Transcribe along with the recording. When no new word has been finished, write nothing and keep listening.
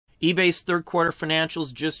eBay's third quarter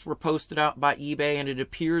financials just were posted out by eBay, and it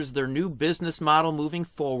appears their new business model moving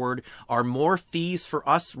forward are more fees for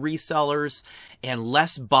us resellers and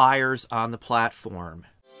less buyers on the platform.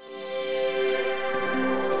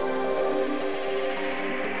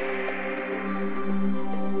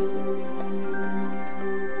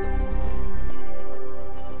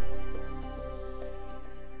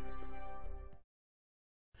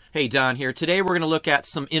 Hey, Don here. Today we're going to look at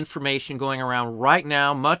some information going around right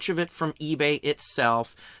now, much of it from eBay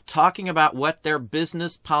itself, talking about what their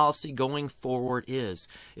business policy going forward is.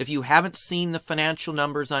 If you haven't seen the financial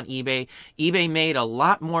numbers on eBay, eBay made a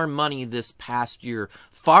lot more money this past year.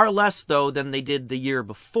 Far less, though, than they did the year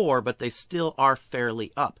before, but they still are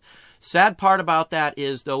fairly up. Sad part about that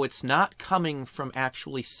is, though, it's not coming from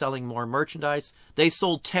actually selling more merchandise. They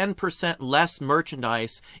sold 10% less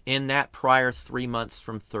merchandise in that prior 3 months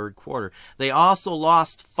from third quarter. They also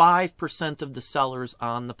lost 5% of the sellers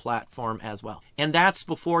on the platform as well. And that's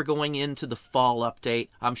before going into the fall update.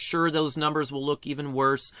 I'm sure those numbers will look even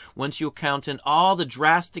worse once you account in all the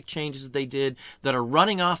drastic changes they did that are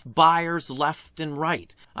running off buyers left and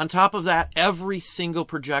right. On top of that, every single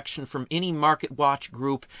projection from any market watch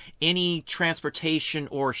group, any transportation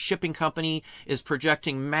or shipping company is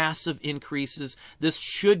projecting massive increases. This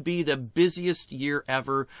should be the busiest year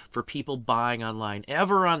ever for people buying online,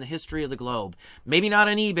 ever on the history of the globe. Maybe not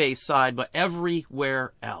on eBay's side, but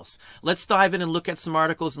everywhere else. Let's dive in and look at some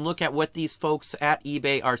articles and look at what these folks at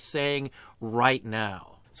eBay are saying right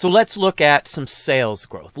now. So let's look at some sales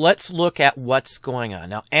growth. Let's look at what's going on.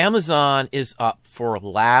 Now, Amazon is up for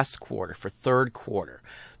last quarter, for third quarter.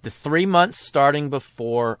 The 3 months starting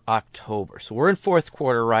before October. So we're in fourth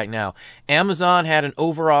quarter right now. Amazon had an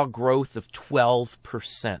overall growth of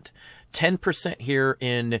 12%. 10% here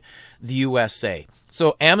in the USA.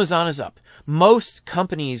 So Amazon is up. Most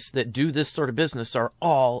companies that do this sort of business are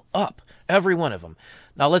all up. Every one of them.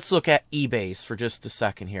 Now let's look at eBay's for just a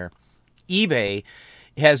second here. eBay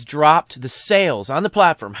has dropped the sales on the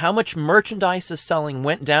platform. How much merchandise is selling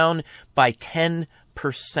went down by 10%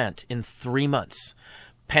 in 3 months.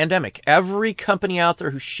 Pandemic. Every company out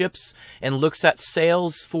there who ships and looks at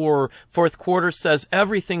sales for fourth quarter says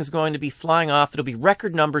everything's going to be flying off. It'll be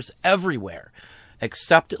record numbers everywhere.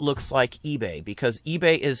 Except it looks like eBay, because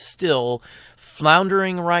eBay is still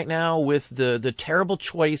floundering right now with the terrible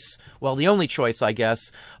choice, well, the only choice, I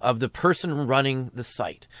guess, of the person running the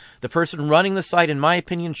site. The person running the site, in my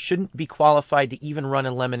opinion, shouldn't be qualified to even run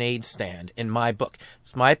a lemonade stand, in my book.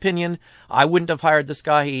 It's my opinion. I wouldn't have hired this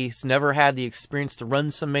guy. He's never had the experience to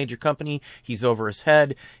run some major company. He's over his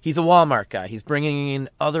head. He's a Walmart guy. He's bringing in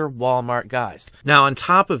other Walmart guys. Now, on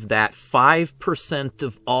top of that, 5%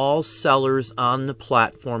 of all sellers on the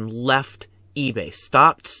platform left eBay,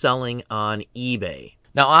 stopped selling on eBay.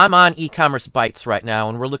 Now, I'm on e-commerce Bytes right now,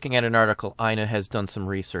 and we're looking at an article Ina has done some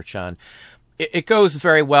research on. It goes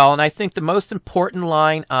very well, and I think the most important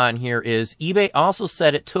line on here is eBay also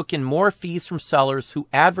said it took in more fees from sellers who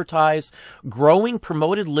advertise growing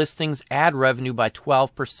promoted listings ad revenue by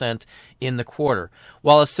 12% in the quarter.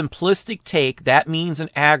 While a simplistic take, that means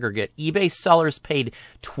in aggregate, eBay sellers paid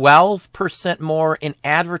 12% more in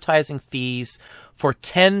advertising fees for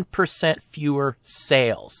 10% fewer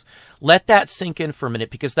sales. Let that sink in for a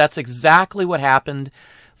minute, because that's exactly what happened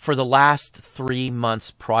for the last 3 months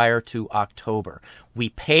prior to October. We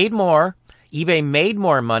paid more, eBay made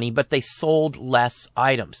more money, but they sold less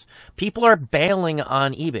items. People are bailing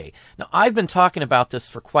on eBay. Now, I've been talking about this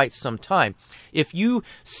for quite some time. If you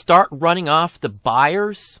start running off the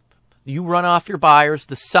buyers, you run off your buyers,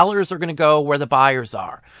 the sellers are going to go where the buyers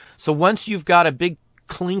are. So once you've got a big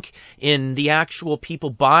clink in the actual people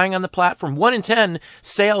buying on the platform, 1 in 10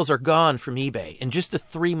 sales are gone from eBay in just a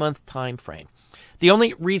 3-month time frame. The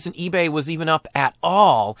only reason eBay was even up at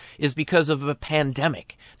all is because of a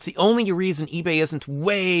pandemic. It's the only reason eBay isn't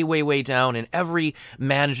way, way, way down in every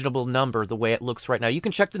manageable number the way it looks right now. You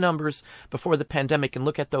can check the numbers before the pandemic and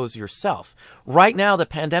look at those yourself. Right now, the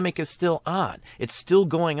pandemic is still on. It's still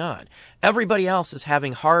going on. Everybody else is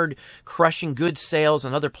having hard, crushing good sales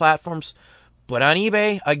on other platforms. But on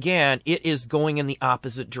eBay, again, it is going in the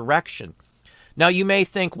opposite direction. Now, you may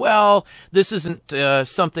think, well, this isn't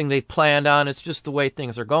something they've planned on. It's just the way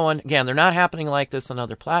things are going. Again, they're not happening like this on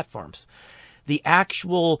other platforms. The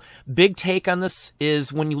actual big take on this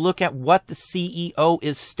is when you look at what the CEO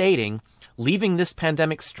is stating, leaving this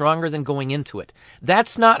pandemic stronger than going into it.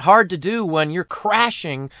 That's not hard to do when you're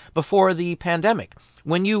crashing before the pandemic.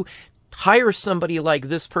 When you hire somebody like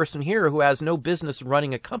this person here who has no business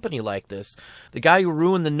running a company like this, the guy who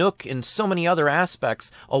ruined the Nook in so many other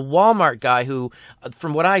aspects, a Walmart guy who,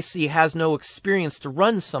 from what I see, has no experience to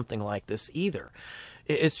run something like this either.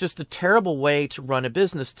 It's just a terrible way to run a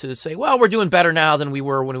business, to say, well, we're doing better now than we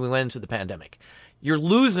were when we went into the pandemic. You're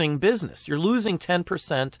losing business. You're losing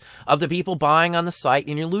 10% of the people buying on the site,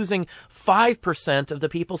 and you're losing 5% of the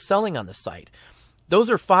people selling on the site. Those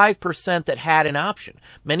are 5% that had an option.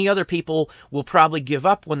 Many other people will probably give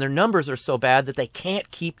up when their numbers are so bad that they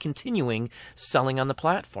can't keep continuing selling on the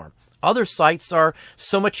platform. Other sites are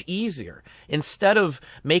so much easier. Instead of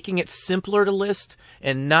making it simpler to list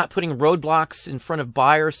and not putting roadblocks in front of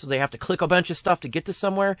buyers so they have to click a bunch of stuff to get to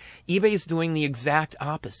somewhere, eBay's doing the exact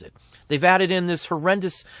opposite. They've added in this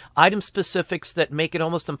horrendous item specifics that make it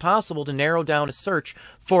almost impossible to narrow down a search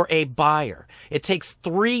for a buyer. It takes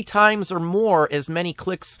 3 times or more as many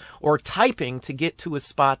clicks or typing to get to a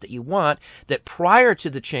spot that you want, that prior to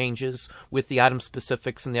the changes with the item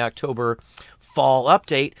specifics in the October fall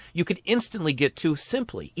update, you could instantly get to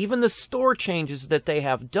simply. Even the store changes that they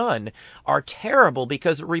have done are terrible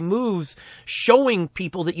because it removes showing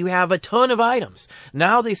people that you have a ton of items.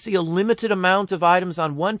 Now they see a limited amount of items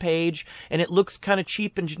on one page and it looks kind of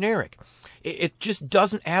cheap and generic. It just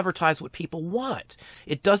doesn't advertise what people want.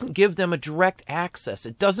 It doesn't give them a direct access.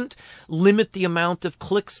 It doesn't limit the amount of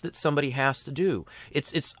clicks that somebody has to do.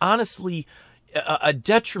 It's honestly a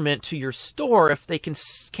detriment to your store if they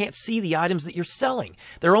can't see the items that you're selling.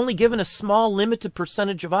 They're only given a small limited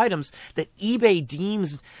percentage of items that eBay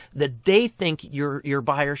deems that they think your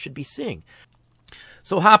buyer should be seeing.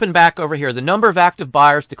 So hopping back over here, the number of active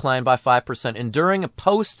buyers declined by 5%. And during a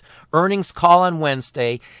post-earnings call on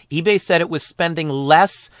Wednesday, eBay said it was spending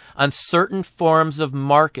less on certain forms of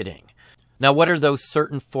marketing. Now, what are those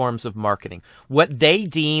certain forms of marketing? What they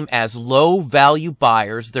deem as low-value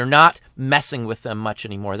buyers, they're not messing with them much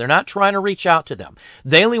anymore. They're not trying to reach out to them.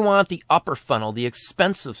 They only want the upper funnel, the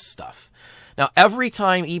expensive stuff. Now, every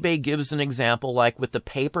time eBay gives an example, like with the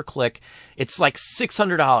pay-per-click, it's like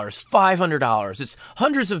 $600, $500. It's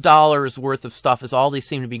hundreds of dollars worth of stuff is all they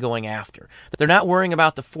seem to be going after. They're not worrying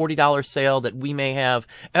about the $40 sale that we may have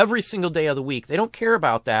every single day of the week. They don't care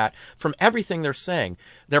about that from everything they're saying.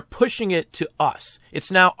 They're pushing it to us.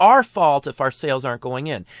 It's now our fault if our sales aren't going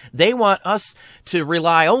in. They want us to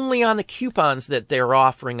rely only on the coupons that they're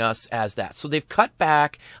offering us as that. So they've cut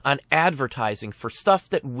back on advertising for stuff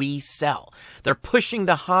that we sell. They're pushing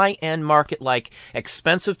the high-end market, like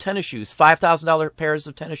expensive tennis shoes, $5,000 pairs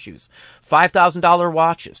of tennis shoes, $5,000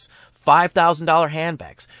 watches, $5,000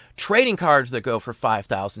 handbags, trading cards that go for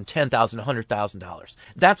 $5,000, $10,000, $100,000.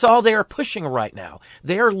 That's all they are pushing right now.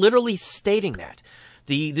 They are literally stating that.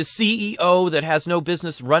 The CEO that has no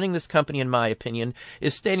business running this company, in my opinion,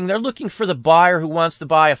 is stating they're looking for the buyer who wants to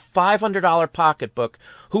buy a $500 pocketbook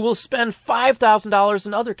who will spend $5,000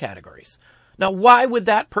 in other categories. Now, why would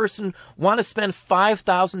that person want to spend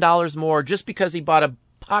 $5,000 more just because he bought a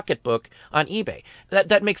pocketbook on eBay?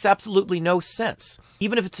 That makes absolutely no sense.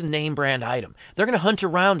 Even if it's a name brand item, they're going to hunt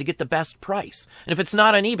around to get the best price. And if it's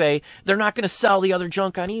not on eBay, they're not going to sell the other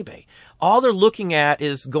junk on eBay. All they're looking at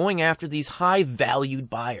is going after these high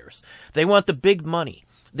valued buyers. They want the big money.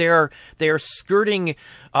 They are skirting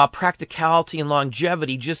practicality and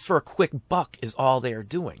longevity just for a quick buck is all they are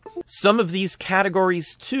doing. Some of these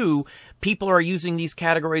categories, too, people are using these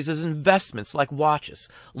categories as investments, like watches.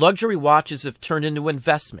 Luxury watches have turned into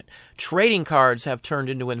investment. Trading cards have turned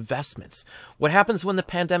into investments. What happens when the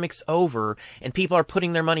pandemic's over and people are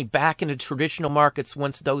putting their money back into traditional markets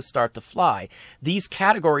once those start to fly? These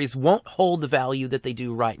categories won't hold the value that they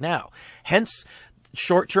do right now. Hence,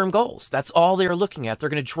 short-term goals. That's all they're looking at. They're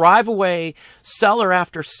going to drive away seller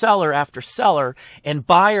after seller after seller and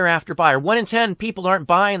buyer after buyer. 1 in 10 people aren't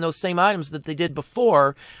buying those same items that they did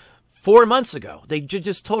before 4 months ago. They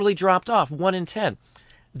just totally dropped off. 1 in 10.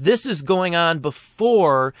 This is going on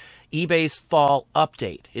before eBay's fall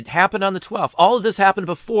update. It happened on the 12th. All of this happened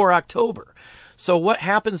before October. So what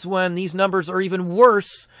happens when these numbers are even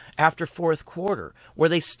worse after fourth quarter, where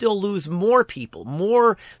they still lose more people,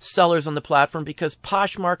 more sellers on the platform because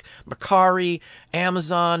Poshmark, Mercari,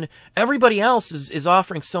 Amazon, everybody else is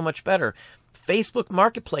offering so much better. Facebook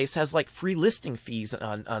Marketplace has like free listing fees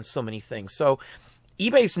on so many things. So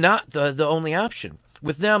eBay's not the only option.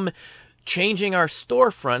 With them changing our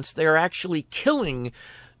storefronts, they're actually killing,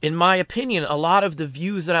 in my opinion, a lot of the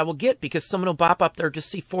views that I will get, because someone will pop up there, just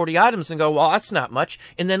see 40 items and go, well, that's not much,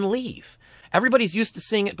 and then leave. Everybody's used to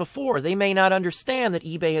seeing it before. They may not understand that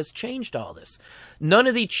eBay has changed all this. None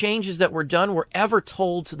of the changes that were done were ever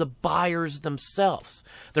told to the buyers themselves.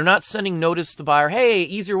 They're not sending notice to the buyer, hey,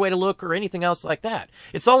 easier way to look or anything else like that.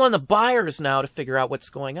 It's all on the buyers now to figure out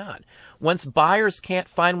what's going on. Once buyers can't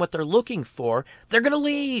find what they're looking for, they're going to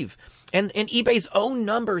leave. And eBay's own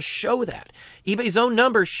numbers show that. eBay's own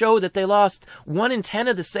numbers show that they lost 1 in 10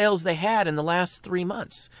 of the sales they had in the last 3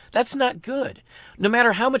 months. That's not good. No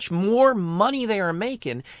matter how much more money they are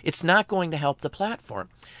making, it's not going to help the platform.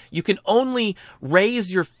 You can only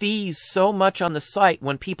raise your fees so much on the site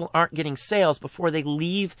when people aren't getting sales before they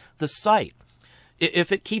leave the site.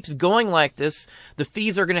 If it keeps going like this, the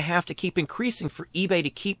fees are going to have to keep increasing for eBay to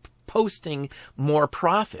keep posting more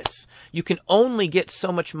profits. You can only get so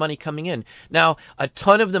much money coming in. Now, a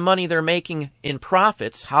ton of the money they're making in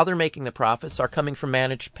profits, how they're making the profits, are coming from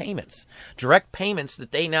managed payments. Direct payments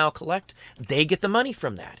that they now collect, they get the money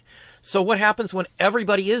from that. So what happens when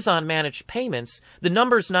everybody is on managed payments? The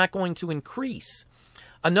number's not going to increase.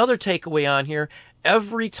 Another takeaway on here,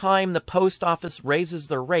 every time the post office raises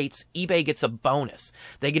their rates, eBay gets a bonus.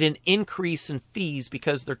 They get an increase in fees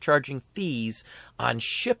because they're charging fees on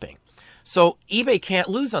shipping. So eBay can't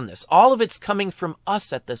lose on this. All of it's coming from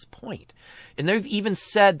us at this point. And they've even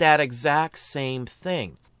said that exact same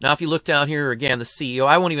thing. Now, if you look down here, again, the CEO,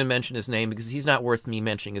 I won't even mention his name because he's not worth me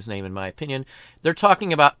mentioning his name, in my opinion. They're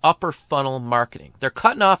talking about upper funnel marketing. They're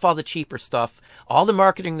cutting off all the cheaper stuff, all the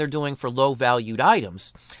marketing they're doing for low-valued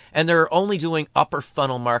items, and they're only doing upper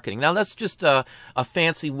funnel marketing. Now, that's just a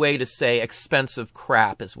fancy way to say expensive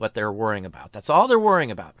crap is what they're worrying about. That's all they're worrying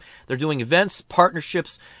about. They're doing events,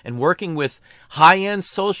 partnerships, and working with high-end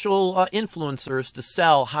social influencers to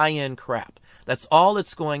sell high-end crap. That's all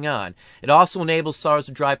that's going on. It also enables sellers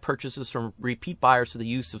to drive purchases from repeat buyers to the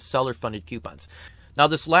use of seller-funded coupons. Now,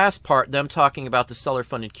 this last part, them talking about the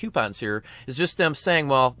seller-funded coupons here, is just them saying,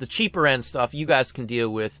 well, the cheaper end stuff you guys can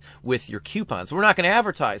deal with your coupons. We're not going to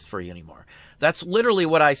advertise for you anymore. That's literally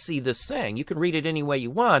what I see this saying. You can read it any way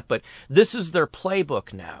you want, but this is their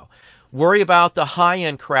playbook now. Worry about the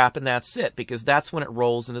high-end crap and that's it, because that's when it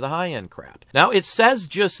rolls into the high-end crap. Now, it says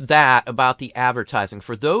just that about the advertising.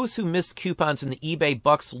 For those who missed coupons in the eBay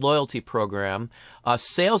Bucks loyalty program,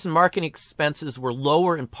 sales and marketing expenses were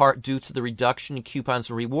lower in part due to the reduction in coupons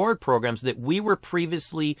and reward programs that we were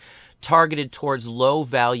previously targeted towards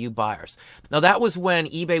low-value buyers. Now, that was when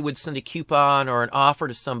eBay would send a coupon or an offer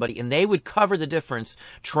to somebody, and they would cover the difference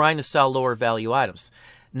trying to sell lower-value items.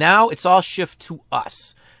 Now, it's all shift to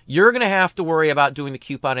us. You're going to have to worry about doing the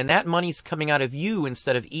coupon, and that money's coming out of you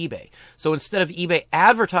instead of eBay. So instead of eBay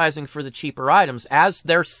advertising for the cheaper items, as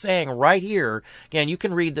they're saying right here, again, you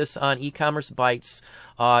can read this on e-commerce bites,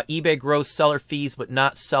 eBay grows seller fees but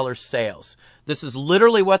not seller sales. This is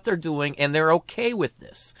literally what they're doing, and they're okay with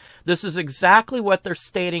this. This is exactly what they're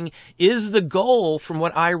stating is the goal from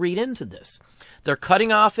what I read into this. They're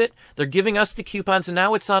cutting off it, they're giving us the coupons, and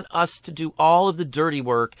now it's on us to do all of the dirty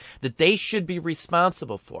work that they should be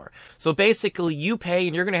responsible for. So basically, you pay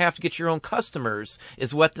and you're going to have to get your own customers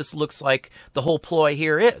is what this looks like the whole ploy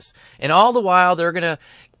here is. And all the while, they're going to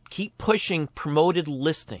keep pushing promoted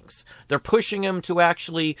listings. They're pushing them to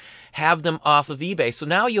actually have them off of eBay. So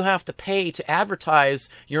now you have to pay to advertise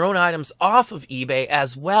your own items off of eBay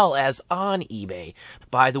as well as on eBay.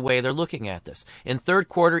 By the way, they're looking at this. In third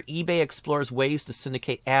quarter, eBay explores ways to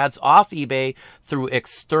syndicate ads off eBay through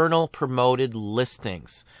external promoted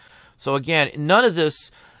listings. So again, none of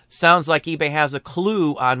this sounds like eBay has a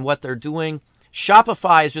clue on what they're doing.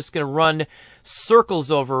 Shopify is just going to run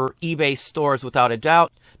circles over eBay stores without a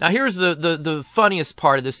doubt. Now, here's the funniest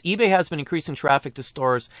part of this. eBay has been increasing traffic to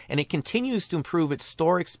stores, and it continues to improve its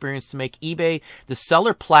store experience to make eBay the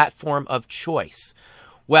seller platform of choice.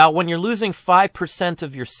 Well, when you're losing 5%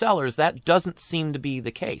 of your sellers, that doesn't seem to be the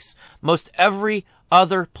case. Most every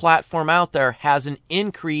other platform out there has an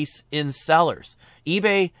increase in sellers.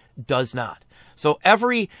 eBay does not. So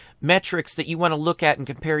every metrics that you want to look at and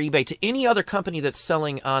compare eBay to any other company that's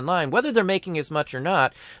selling online, whether they're making as much or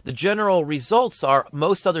not, the general results are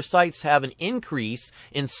most other sites have an increase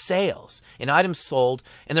in sales, in items sold,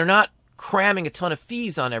 and they're not cramming a ton of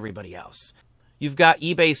fees on everybody else. You've got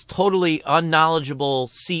eBay's totally unknowledgeable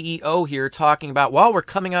CEO here talking about, well, we're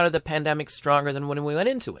coming out of the pandemic stronger than when we went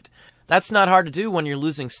into it. That's not hard to do when you're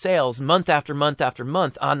losing sales month after month after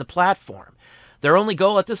month on the platform. Their only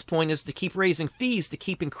goal at this point is to keep raising fees to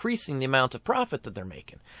keep increasing the amount of profit that they're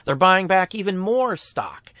making. They're buying back even more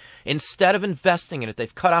stock instead of investing in it.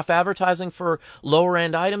 They've cut off advertising for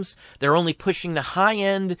lower-end items. They're only pushing the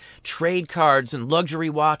high-end trade cards and luxury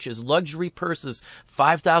watches, luxury purses,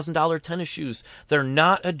 $5,000 tennis shoes. They're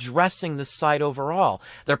not addressing the site overall.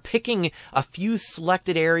 They're picking a few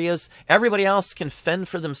selected areas. Everybody else can fend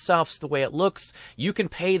for themselves the way it looks. You can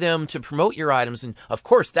pay them to promote your items, and of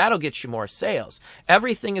course, that'll get you more sales.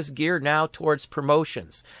 Everything is geared now towards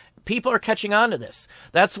promotions. People are catching on to this.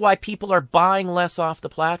 That's why people are buying less off the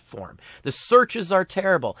platform. The searches are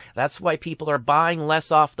terrible. That's why people are buying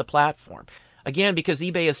less off the platform. Again, because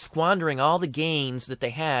eBay is squandering all the gains that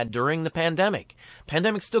they had during the pandemic.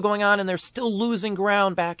 Pandemic's still going on, and they're still losing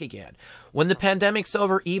ground back again. When the pandemic's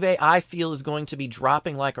over, eBay, I feel, is going to be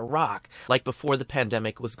dropping like a rock, like before the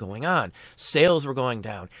pandemic was going on. Sales were going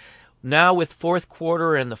down. Now with fourth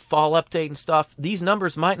quarter and the fall update and stuff, these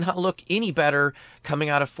numbers might not look any better coming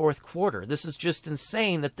out of fourth quarter. This is just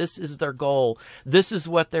insane that this is their goal. This is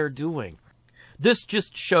what they're doing. This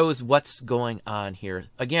just shows what's going on here.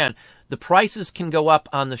 Again, the prices can go up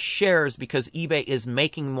on the shares because eBay is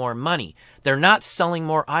making more money. They're not selling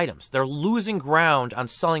more items. They're losing ground on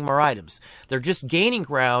selling more items. They're just gaining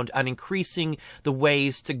ground on increasing the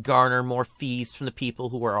ways to garner more fees from the people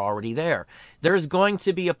who are already there. There's going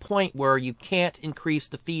to be a point where you can't increase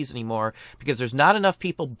the fees anymore because there's not enough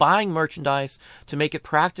people buying merchandise to make it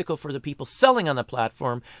practical for the people selling on the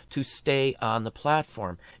platform to stay on the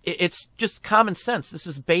platform. It's just common sense. This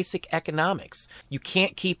is basic economics. You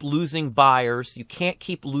can't keep losing buyers. You can't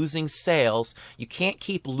keep losing sales. You can't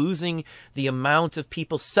keep losing the amount of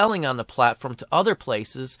people selling on the platform to other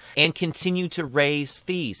places and continue to raise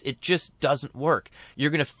fees. It just doesn't work. You're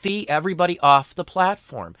going to fee everybody off the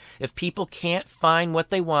platform. If people can't find what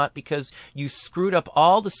they want because you screwed up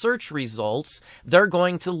all the search results, they're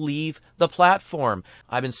going to leave the platform.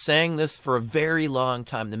 I've been saying this for a very long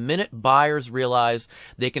time. The minute buyers realize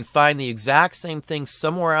they can find the exact same thing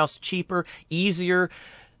somewhere else cheaper, easier,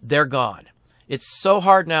 they're gone. It's so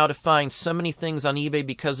hard now to find so many things on eBay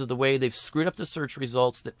because of the way they've screwed up the search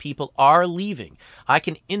results that people are leaving. I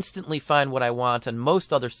can instantly find what I want on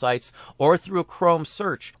most other sites or through a Chrome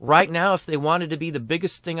search. Right now, if they wanted to be the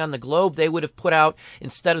biggest thing on the globe, they would have put out,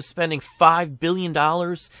 instead of spending $5 billion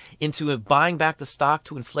into buying back the stock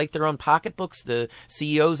to inflate their own pocketbooks, the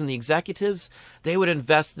CEOs and the executives, they would have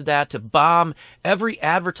invested that to bomb every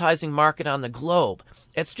advertising market on the globe.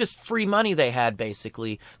 It's just free money they had,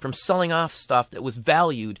 basically, from selling off stuff that was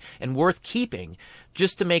valued and worth keeping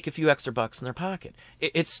just to make a few extra bucks in their pocket.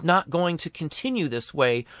 It's not going to continue this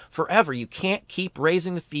way forever. You can't keep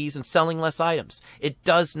raising the fees and selling less items. It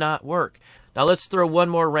does not work. Now let's throw one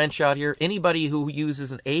more wrench out here. Anybody who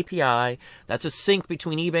uses an API that's a sync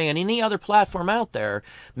between eBay and any other platform out there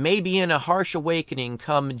may be in a harsh awakening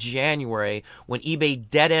come January when eBay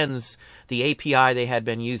dead ends the API they had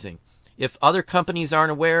been using. If other companies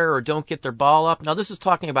aren't aware or don't get their ball up, now this is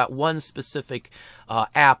talking about one specific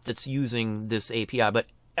app that's using this API, but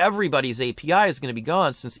everybody's API is going to be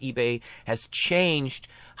gone since eBay has changed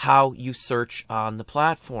how you search on the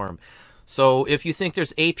platform. So if you think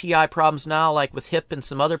there's API problems now, like with HIP and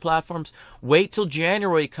some other platforms, wait till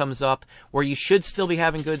January comes up where you should still be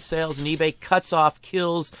having good sales and eBay cuts off,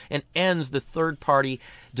 kills, and ends the third-party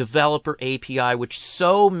developer API, which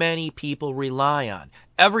so many people rely on.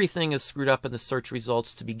 Everything is screwed up in the search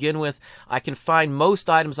results to begin with. I can find most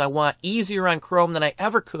items I want easier on Chrome than I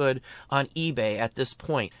ever could on eBay at this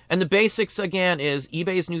point. And the basics, again, is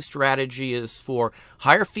eBay's new strategy is for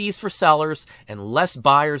higher fees for sellers and less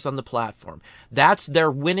buyers on the platform. That's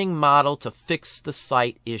their winning model to fix the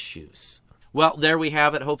site issues. Well, there we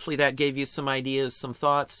have it. Hopefully that gave you some ideas, some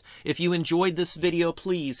thoughts. If you enjoyed this video,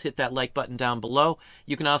 please hit that like button down below.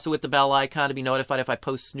 You can also hit the bell icon to be notified if I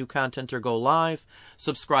post new content or go live.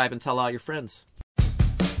 Subscribe and tell all your friends.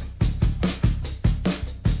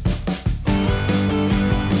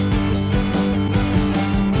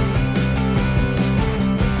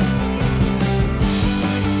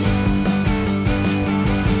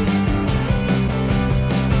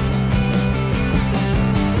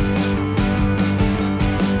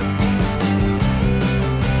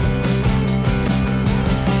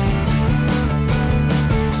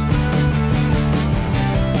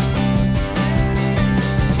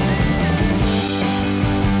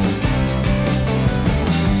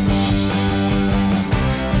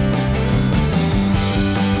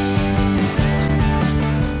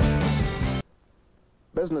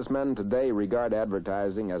 Businessmen today regard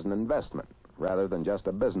advertising as an investment rather than just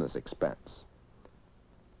a business expense.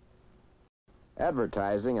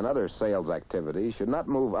 Advertising and other sales activities should not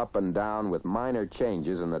move up and down with minor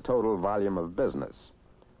changes in the total volume of business.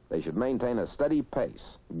 They should maintain a steady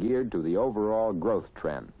pace geared to the overall growth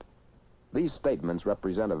trend. These statements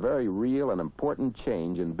represent a very real and important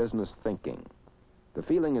change in business thinking. The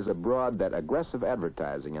feeling is abroad that aggressive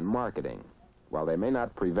advertising and marketing while they may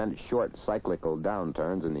not prevent short cyclical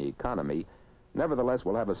downturns in the economy, nevertheless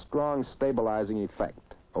will have a strong stabilizing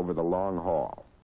effect over the long haul.